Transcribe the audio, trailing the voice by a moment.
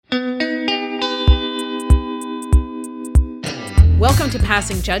Welcome to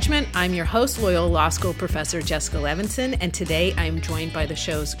Passing Judgment. I'm your host, Loyola Law School professor Jessica Levinson, and today I'm joined by the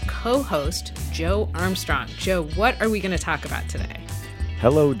show's co-host, Joe Armstrong. Joe, what are we going to talk about today?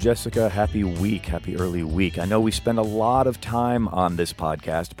 Hello, Jessica. Happy week. Happy early week. I know we spend a lot of time on this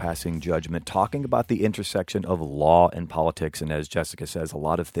podcast, Passing Judgment, talking about the intersection of law and politics, and as Jessica says, a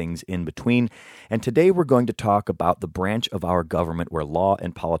lot of things in between. And today we're going to talk about the branch of our government where law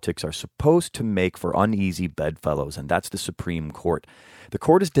and politics are supposed to make for uneasy bedfellows, and that's the Supreme Court. The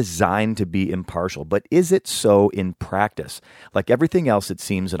court is designed to be impartial, but is it so in practice? Like everything else, it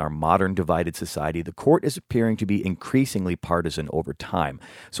seems, in our modern divided society, the court is appearing to be increasingly partisan over time.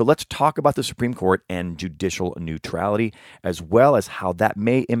 So let's talk about the Supreme Court and judicial neutrality, as well as how that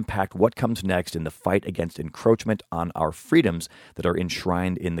may impact what comes next in the fight against encroachment on our freedoms that are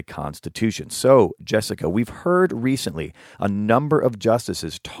enshrined in the Constitution. So, Jessica, we've heard recently a number of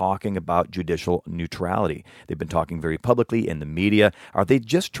justices talking about judicial neutrality. They've been talking very publicly in the media. Are they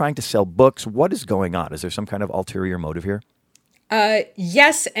just trying to sell books? What is going on? Is there some kind of ulterior motive here?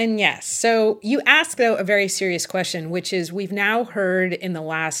 Yes and yes. So you ask, though, a very serious question, which is we've now heard in the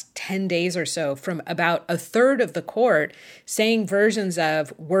last 10 days or so from about a third of the court saying versions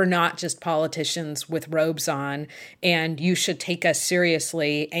of, we're not just politicians with robes on, and you should take us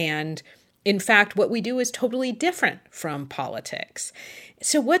seriously. And in fact, what we do is totally different from politics.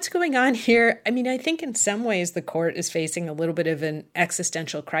 So what's going on here? I mean, I think in some ways the court is facing a little bit of an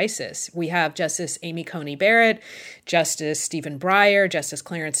existential crisis. We have Justice Amy Coney Barrett, Justice Stephen Breyer, Justice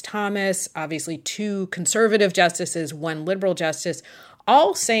Clarence Thomas, obviously two conservative justices, one liberal justice,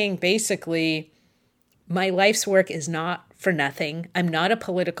 all saying basically, my life's work is not for nothing. I'm not a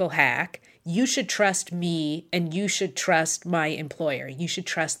political hack. You should trust me and you should trust my employer. You should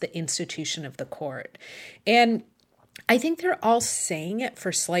trust the institution of the court. And I think they're all saying it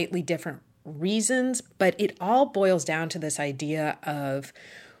for slightly different reasons, but it all boils down to this idea of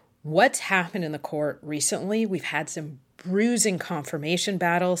what's happened in the court recently. We've had some bruising confirmation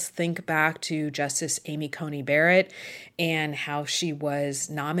battles. Think back to Justice Amy Coney Barrett and how she was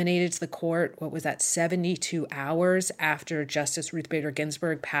nominated to the court, 72 hours after Justice Ruth Bader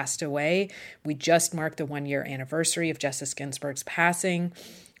Ginsburg passed away. We just marked the 1-year anniversary of Justice Ginsburg's passing.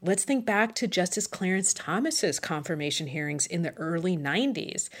 Let's think back to Justice Clarence Thomas's confirmation hearings in the early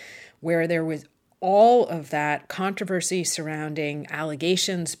 90s, where there was all of that controversy surrounding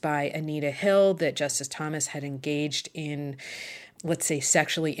allegations by Anita Hill that Justice Thomas had engaged in, let's say,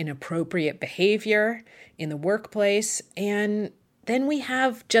 sexually inappropriate behavior in the workplace. And then we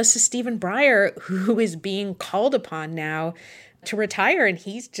have Justice Stephen Breyer, who is being called upon now to retire, and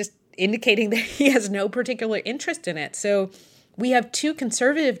he's just indicating that he has no particular interest in it. So we have two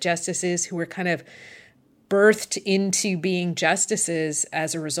conservative justices who were kind of birthed into being justices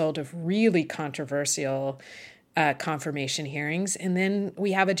as a result of really controversial confirmation hearings. And then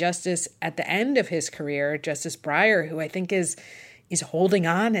we have a justice at the end of his career, Justice Breyer, who I think is holding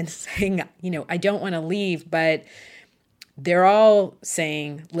on and saying, I don't want to leave, but they're all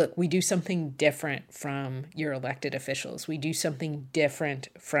saying, look, we do something different from your elected officials. We do something different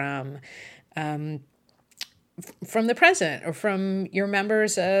from the president or from your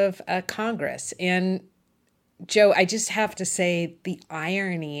members of Congress. And Joe, I just have to say the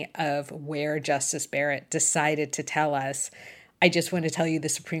irony of where Justice Barrett decided to tell us, I just want to tell you the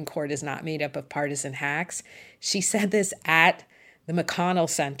Supreme Court is not made up of partisan hacks. She said this at the McConnell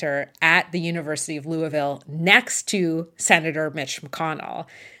Center at the University of Louisville next to Senator Mitch McConnell.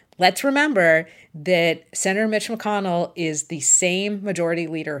 Let's remember that Senator Mitch McConnell is the same majority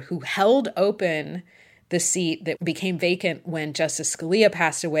leader who held open the seat that became vacant when Justice Scalia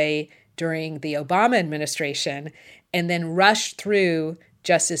passed away during the Obama administration, and then rushed through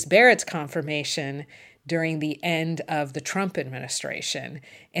Justice Barrett's confirmation during the end of the Trump administration.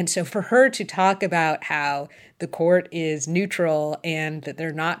 And so for her to talk about how the court is neutral and that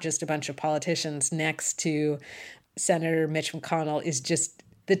they're not just a bunch of politicians next to Senator Mitch McConnell is just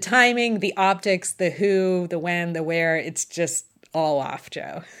the timing, the optics, the who, the when, the where, it's just all off,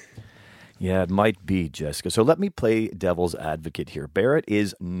 Joe. Yeah, it might be, Jessica. So let me play devil's advocate here. Barrett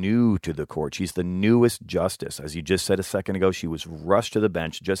is new to the court. She's the newest justice. As you just said a second ago, she was rushed to the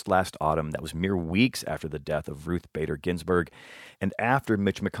bench just last autumn. That was mere weeks after the death of Ruth Bader Ginsburg and after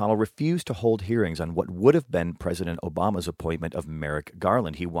Mitch McConnell refused to hold hearings on what would have been President Obama's appointment of Merrick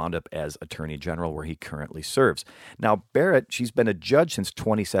Garland. He wound up as Attorney General where he currently serves. Now, Barrett, she's been a judge since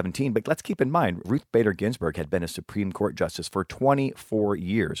 2017, but let's keep in mind, Ruth Bader Ginsburg had been a Supreme Court justice for 24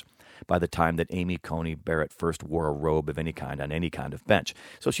 years. By the time that Amy Coney Barrett first wore a robe of any kind on any kind of bench.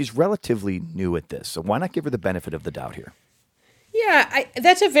 So she's relatively new at this. So why not give her the benefit of the doubt here? Yeah,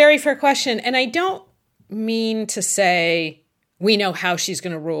 that's a very fair question. And I don't mean to say, we know how she's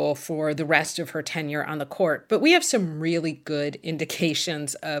going to rule for the rest of her tenure on the court, but we have some really good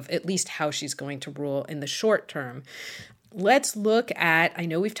indications of at least how she's going to rule in the short term. Let's look at, I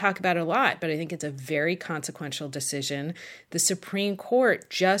know we've talked about it a lot, but I think it's a very consequential decision. The Supreme Court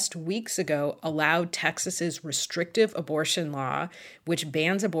just weeks ago allowed Texas's restrictive abortion law, which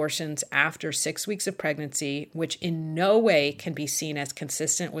bans abortions after 6 weeks of pregnancy, which in no way can be seen as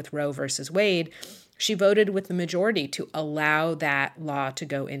consistent with Roe versus Wade. She voted with the majority to allow that law to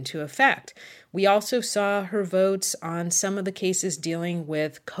go into effect. We also saw her votes on some of the cases dealing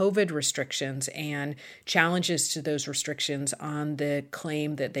with COVID restrictions and challenges to those restrictions on the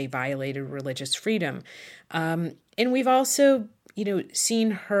claim that they violated religious freedom. And we've also,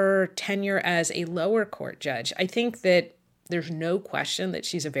 seen her tenure as a lower court judge. I think that there's no question that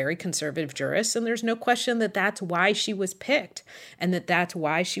she's a very conservative jurist, and there's no question that that's why she was picked and that that's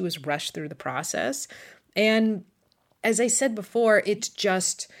why she was rushed through the process. And as I said before, it's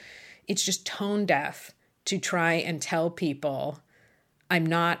just tone deaf to try and tell people I'm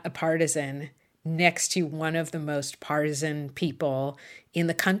not a partisan next to one of the most partisan people in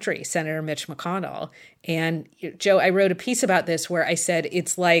the country, Senator Mitch McConnell. And Joe, I wrote a piece about this where I said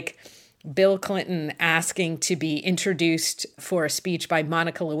it's like Bill Clinton asking to be introduced for a speech by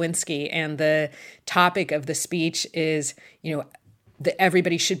Monica Lewinsky. And the topic of the speech is, that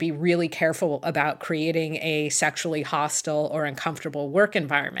everybody should be really careful about creating a sexually hostile or uncomfortable work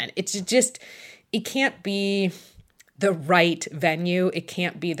environment. It can't be the right venue. It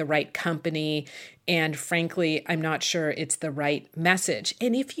can't be the right company. And frankly, I'm not sure it's the right message.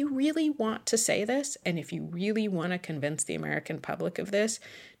 And if you really want to say this, and if you really want to convince the American public of this,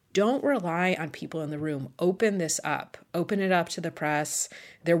 don't rely on people in the room. Open this up. Open it up to the press.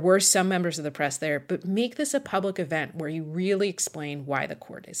 There were some members of the press there, but make this a public event where you really explain why the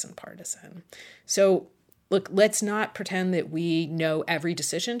court isn't partisan. So, look, let's not pretend that we know every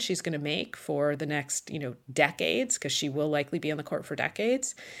decision she's going to make for the next, decades, because she will likely be on the court for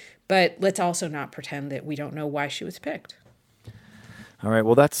decades. But let's also not pretend that we don't know why she was picked. All right,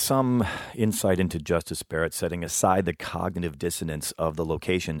 well, that's some insight into Justice Barrett, setting aside the cognitive dissonance of the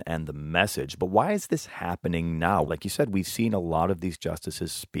location and the message. But why is this happening now? Like you said, we've seen a lot of these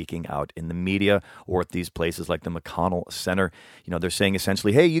justices speaking out in the media or at these places like the McConnell Center. They're saying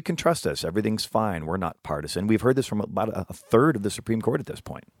essentially, hey, you can trust us. Everything's fine. We're not partisan. We've heard this from about a third of the Supreme Court at this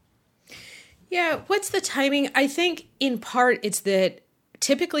point. Yeah, what's the timing? I think in part it's that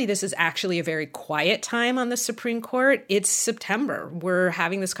typically, this is actually a very quiet time on the Supreme Court. It's September. We're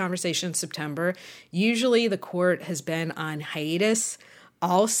having this conversation in September. Usually, the court has been on hiatus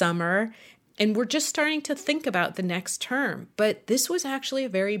all summer, and we're just starting to think about the next term. But this was actually a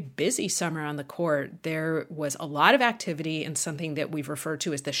very busy summer on the court. There was a lot of activity in something that we've referred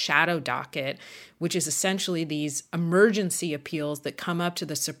to as the shadow docket, which is essentially these emergency appeals that come up to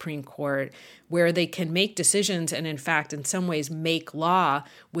the Supreme Court where they can make decisions and, in fact, in some ways make law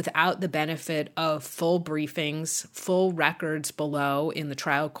without the benefit of full briefings, full records below in the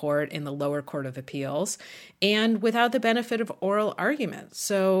trial court, in the lower court of appeals, and without the benefit of oral arguments.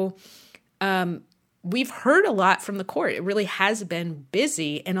 So we've heard a lot from the court. It really has been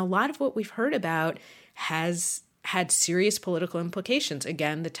busy, and a lot of what we've heard about has had serious political implications.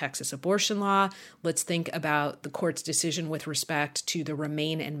 Again, the Texas abortion law. Let's think about the court's decision with respect to the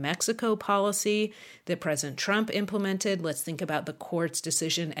Remain in Mexico policy that President Trump implemented. Let's think about the court's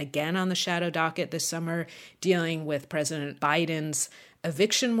decision again on the shadow docket this summer dealing with President Biden's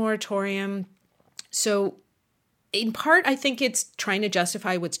eviction moratorium. So in part, I think it's trying to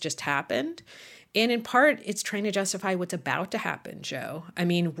justify what's just happened. And in part, it's trying to justify what's about to happen, Joe. I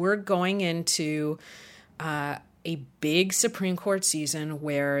mean, we're going into a big Supreme Court season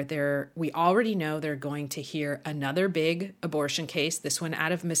where we already know they're going to hear another big abortion case, this one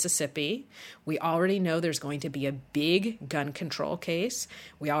out of Mississippi. We already know there's going to be a big gun control case.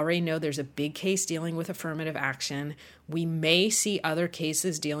 We already know there's a big case dealing with affirmative action. We may see other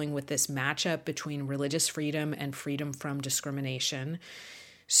cases dealing with this matchup between religious freedom and freedom from discrimination.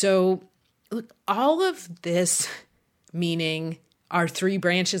 So, look, all of this, meaning our three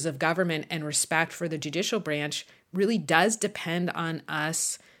branches of government and respect for the judicial branch, really does depend on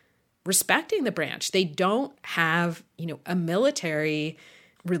us respecting the branch. They don't have, a military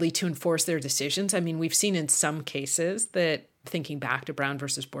really to enforce their decisions. I mean, we've seen in some cases that, thinking back to Brown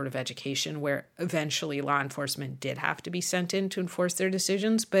versus Board of Education, where eventually law enforcement did have to be sent in to enforce their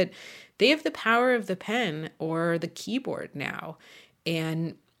decisions, but they have the power of the pen or the keyboard now.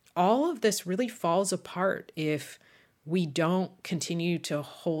 And all of this really falls apart if we don't continue to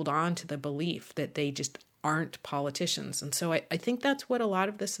hold on to the belief that they just aren't politicians. And so I think that's what a lot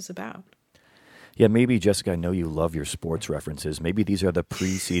of this is about. Yeah, maybe, Jessica, I know you love your sports references. Maybe these are the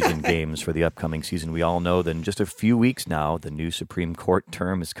preseason games for the upcoming season. We all know that in just a few weeks now, the new Supreme Court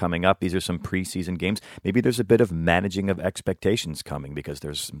term is coming up. These are some preseason games. Maybe there's a bit of managing of expectations coming because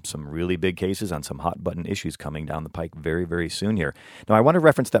there's some really big cases on some hot-button issues coming down the pike very, very soon here. Now, I want to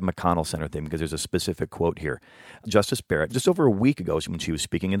reference that McConnell Center thing because there's a specific quote here. Justice Barrett, just over a week ago when she was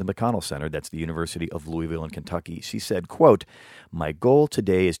speaking in the McConnell Center, that's the University of Louisville in Kentucky, she said, quote, "My goal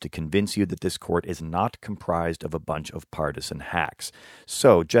today is to convince you that this court is not comprised of a bunch of partisan hacks."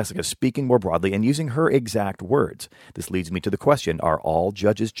 So, Jessica, speaking more broadly and using her exact words, this leads me to the question, are all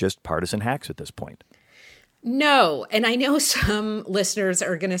judges just partisan hacks at this point? No. And I know some listeners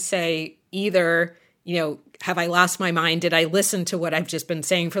are going to say either, have I lost my mind? Did I listen to what I've just been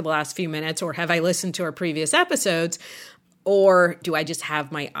saying for the last few minutes? Or have I listened to our previous episodes? Or do I just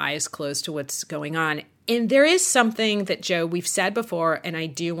have my eyes closed to what's going on? And there is something that, Joe, we've said before, and I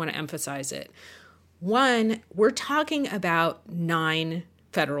do want to emphasize it. One, we're talking about 9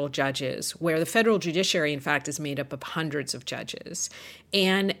 federal judges, where the federal judiciary, in fact, is made up of hundreds of judges.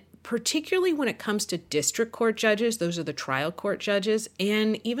 And particularly when it comes to district court judges, those are the trial court judges,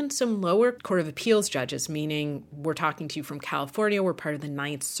 and even some lower court of appeals judges, meaning we're talking to you from California, we're part of the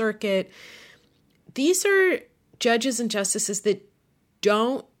Ninth Circuit. These are judges and justices that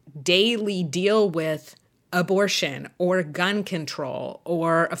don't daily deal with abortion or gun control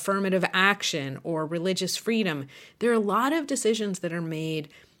or affirmative action or religious freedom. There are a lot of decisions that are made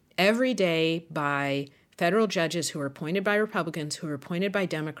every day by federal judges who are appointed by Republicans, who are appointed by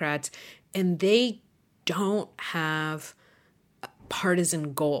Democrats, and they don't have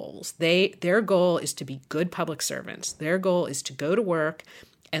partisan goals. Their goal is to be good public servants. Their goal is to go to work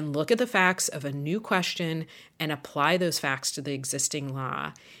and look at the facts of a new question and apply those facts to the existing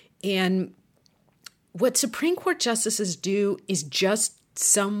law. And what Supreme Court justices do is just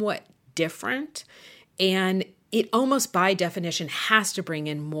somewhat different, and it almost by definition has to bring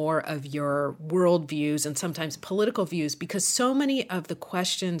in more of your worldviews and sometimes political views, because so many of the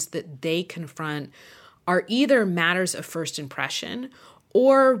questions that they confront are either matters of first impression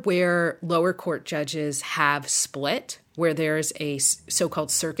or where lower court judges have split, where there's a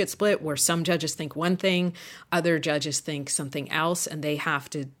so-called circuit split where some judges think one thing, other judges think something else, and they have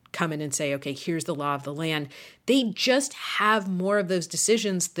to come in and say, okay, here's the law of the land. They just have more of those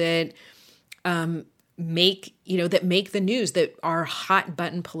decisions that make the news, that are hot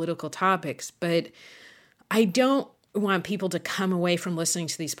button political topics. But I don't want people to come away from listening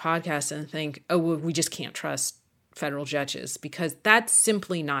to these podcasts and think, oh, well, we just can't trust federal judges, because that's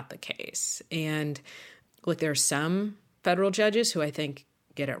simply not the case. And look, there are some federal judges who I think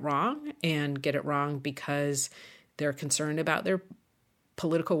get it wrong, and get it wrong because they're concerned about their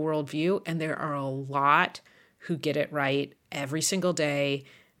political worldview. And there are a lot who get it right every single day,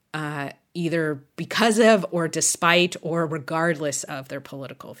 either because of or despite or regardless of their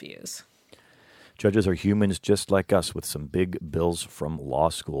political views. Judges are humans just like us with some big bills from law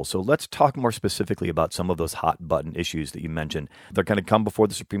school. So let's talk more specifically about some of those hot button issues that you mentioned. They're going to come before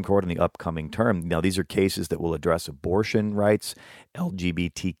the Supreme Court in the upcoming term. Now, these are cases that will address abortion rights,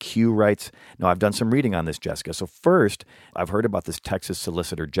 LGBTQ rights. Now, I've done some reading on this, Jessica. So first, I've heard about this Texas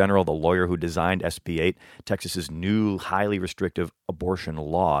Solicitor General, the lawyer who designed SB 8, Texas's new highly restrictive abortion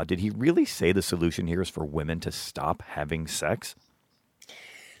law. Did he really say the solution here is for women to stop having sex?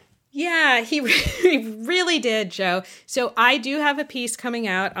 Yeah, he really did, Joe. So I do have a piece coming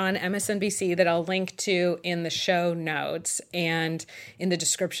out on MSNBC that I'll link to in the show notes and in the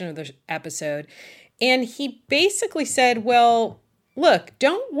description of the episode. And he basically said, well, look,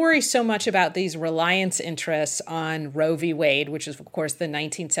 don't worry so much about these reliance interests on Roe v. Wade, which is, of course, the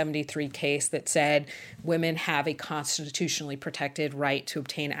 1973 case that said women have a constitutionally protected right to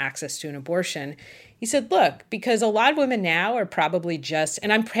obtain access to an abortion. He said, look, because a lot of women now are probably just,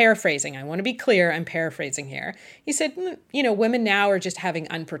 and I'm paraphrasing, I want to be clear, I'm paraphrasing here. He said, women now are just having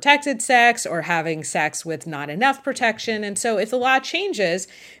unprotected sex or having sex with not enough protection. And so if the law changes,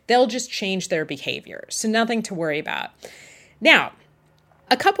 they'll just change their behavior. So nothing to worry about. Now,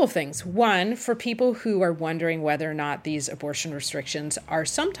 a couple things. One, for people who are wondering whether or not these abortion restrictions are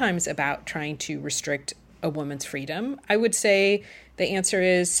sometimes about trying to restrict a woman's freedom, I would say the answer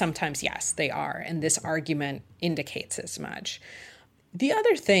is sometimes yes, they are. And this argument indicates as much. The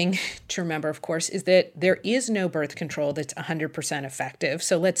other thing to remember, of course, is that there is no birth control that's 100% effective.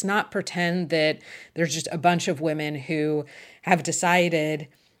 So let's not pretend that there's just a bunch of women who have decided,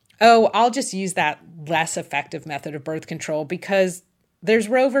 oh, I'll just use that less effective method of birth control because there's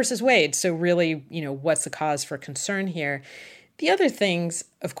Roe versus Wade. So really, what's the cause for concern here? The other things,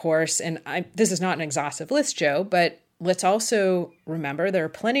 of course, and this is not an exhaustive list, Joe, but let's also remember there are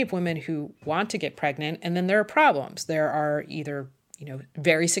plenty of women who want to get pregnant, and then there are problems. There are either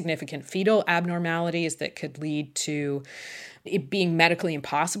very significant fetal abnormalities that could lead to it being medically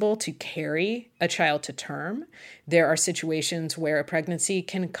impossible to carry a child to term. There are situations where a pregnancy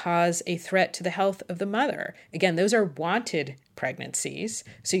can cause a threat to the health of the mother. Again, those are wanted pregnancies,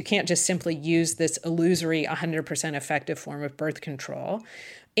 so you can't just simply use this illusory 100% effective form of birth control.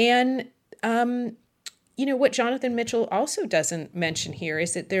 And what Jonathan Mitchell also doesn't mention here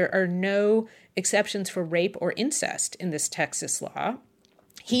is that there are no exceptions for rape or incest in this Texas law.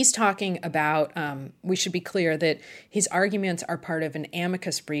 He's talking about, we should be clear that his arguments are part of an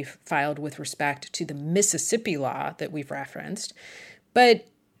amicus brief filed with respect to the Mississippi law that we've referenced. But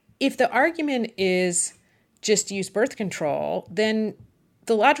if the argument is just use birth control, then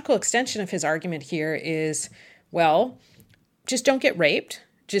the logical extension of his argument here is, well, just don't get raped.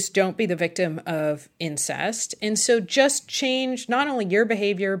 Just don't be the victim of incest. And so just change not only your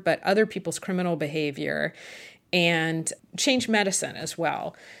behavior, but other people's criminal behavior, and change medicine as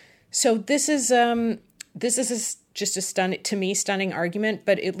well. So this is just a stunning argument,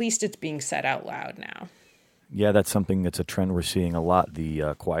 but at least it's being said out loud now. Yeah, that's a trend we're seeing a lot.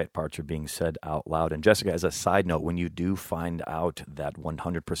 The quiet parts are being said out loud. And Jessica, as a side note, when you do find out that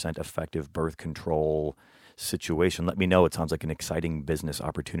 100% effective birth control situation, let me know. It sounds like an exciting business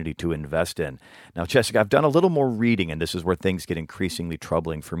opportunity to invest in. Now, Jessica, I've done a little more reading, and this is where things get increasingly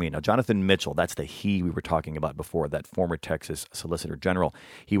troubling for me. Now, Jonathan Mitchell, that's the he we were talking about before, that former Texas Solicitor General.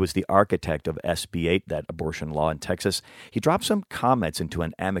 He was the architect of SB 8, that abortion law in Texas. He dropped some comments into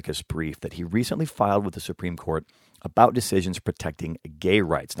an amicus brief that he recently filed with the Supreme Court about decisions protecting gay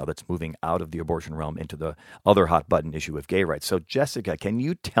rights. Now, that's moving out of the abortion realm into the other hot-button issue of gay rights. So, Jessica, can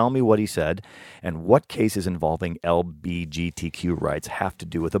you tell me what he said and what cases involving LGBTQ rights have to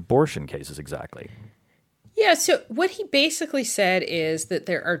do with abortion cases exactly? Yeah, so what he basically said is that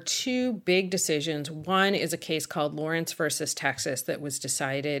there are two big decisions. One is a case called Lawrence versus Texas that was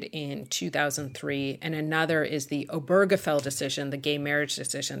decided in 2003, and another is the Obergefell decision, the gay marriage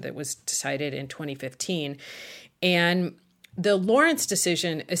decision that was decided in 2015. And the Lawrence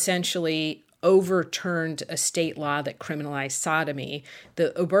decision essentially overturned a state law that criminalized sodomy.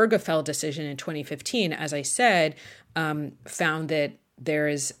 The Obergefell decision in 2015, as I said, found that there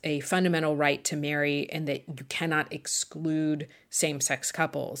is a fundamental right to marry and that you cannot exclude same-sex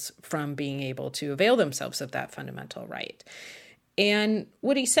couples from being able to avail themselves of that fundamental right. And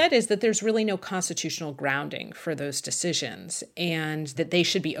what he said is that there's really no constitutional grounding for those decisions and that they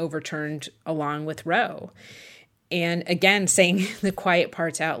should be overturned along with Roe. And again, saying the quiet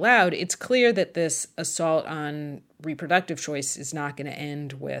parts out loud, it's clear that this assault on reproductive choice is not going to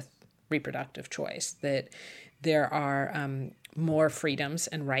end with reproductive choice, that there are more freedoms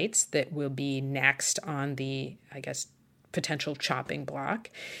and rights that will be next on the, potential chopping block.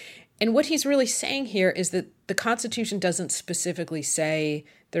 And what he's really saying here is that the Constitution doesn't specifically say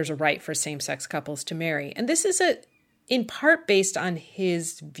there's a right for same-sex couples to marry. And this is in part based on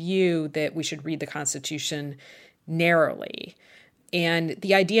his view that we should read the Constitution narrowly. And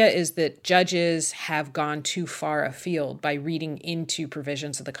the idea is that judges have gone too far afield by reading into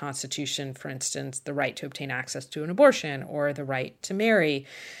provisions of the Constitution, for instance, the right to obtain access to an abortion or the right to marry.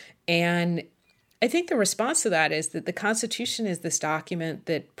 And I think the response to that is that the Constitution is this document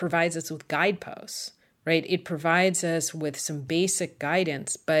that provides us with guideposts, right? It provides us with some basic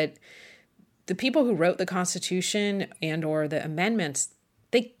guidance, but the people who wrote the Constitution and or the amendments,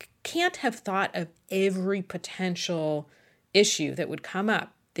 they can't have thought of every potential issue that would come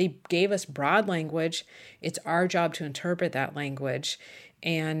up. They gave us broad language. It's our job to interpret that language.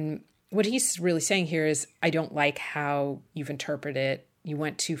 And what he's really saying here is, I don't like how you've interpreted it. You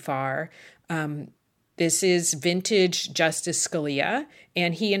went too far. This is vintage Justice Scalia,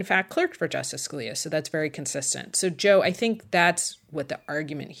 and he, in fact, clerked for Justice Scalia, so that's very consistent. So, Joe, I think that's what the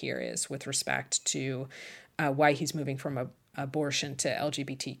argument here is with respect to why he's moving from abortion to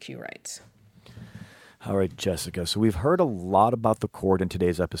LGBTQ rights. All right, Jessica. So we've heard a lot about the court in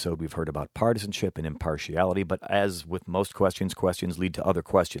today's episode. We've heard about partisanship and impartiality, but as with most questions, questions lead to other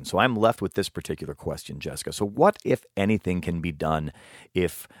questions. So I'm left with this particular question, Jessica. So what, if anything, can be done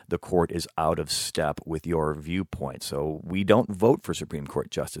if the court is out of step with your viewpoint? So we don't vote for Supreme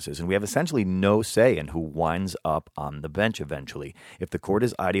Court justices, and we have essentially no say in who winds up on the bench eventually. If the court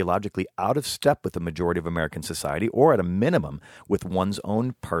is ideologically out of step with the majority of American society, or at a minimum with one's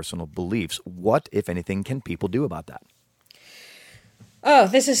own personal beliefs, what, if anything, can people do about that? Oh,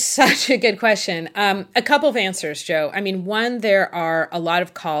 this is such a good question. A couple of answers, Joe. I mean, one, there are a lot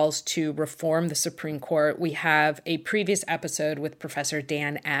of calls to reform the Supreme Court. We have a previous episode with Professor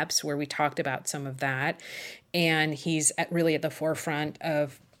Dan Epps where we talked about some of that. and he's really at the forefront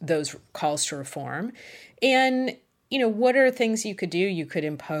of those calls to reform. And, what are things you could do? You could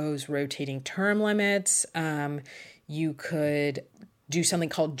impose rotating term limits. You could do something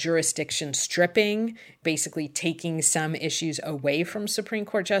called jurisdiction stripping, basically taking some issues away from Supreme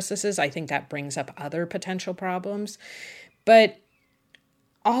Court justices. I think that brings up other potential problems. But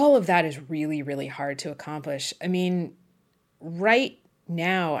all of that is really, really hard to accomplish. I mean, right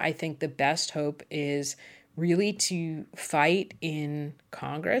now, I think the best hope is really to fight in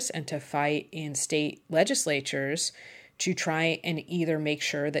Congress and to fight in state legislatures to try and either make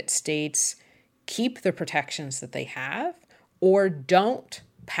sure that states keep the protections that they have or don't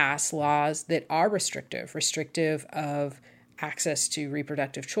pass laws that are restrictive of access to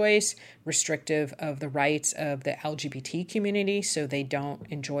reproductive choice, restrictive of the rights of the LGBT community so they don't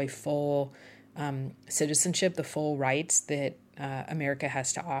enjoy full citizenship, the full rights that America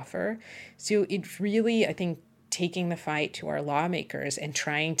has to offer. So it's really, I think, taking the fight to our lawmakers and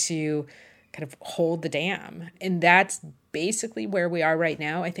trying to kind of hold the dam. And that's basically where we are right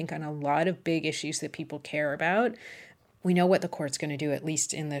now, I think, on a lot of big issues that people care about. We know what the court's going to do, at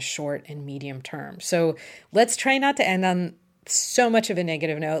least in the short and medium term. So let's try not to end on so much of a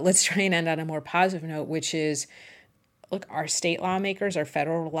negative note. Let's try and end on a more positive note, which is, look, our state lawmakers, our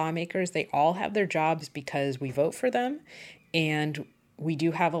federal lawmakers, they all have their jobs because we vote for them. And we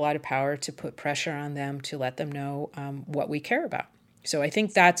do have a lot of power to put pressure on them to let them know what we care about. So I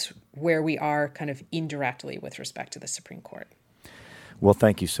think that's where we are kind of indirectly with respect to the Supreme Court. Well,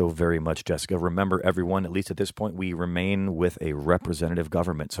 thank you so very much, Jessica. Remember, everyone, at least at this point, we remain with a representative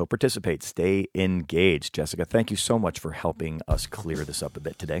government. So participate, stay engaged. Jessica, thank you so much for helping us clear this up a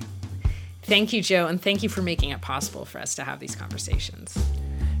bit today. Thank you, Joe, and thank you for making it possible for us to have these conversations.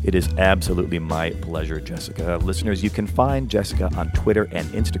 It is absolutely my pleasure, Jessica. Listeners, you can find Jessica on Twitter and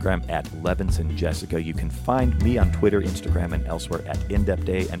Instagram at Levinson Jessica. You can find me on Twitter, Instagram, and elsewhere at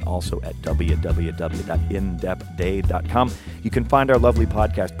InDepthDay and also at www.indepthday.com. You can find our lovely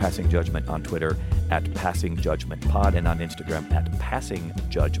podcast, Passing Judgment, on Twitter at Passing Judgment Pod and on Instagram at Passing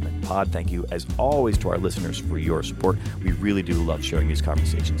Judgment Pod. Thank you, as always, to our listeners for your support. We really do love sharing these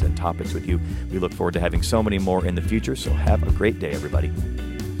conversations and topics with you. We look forward to having so many more in the future, so have a great day, everybody.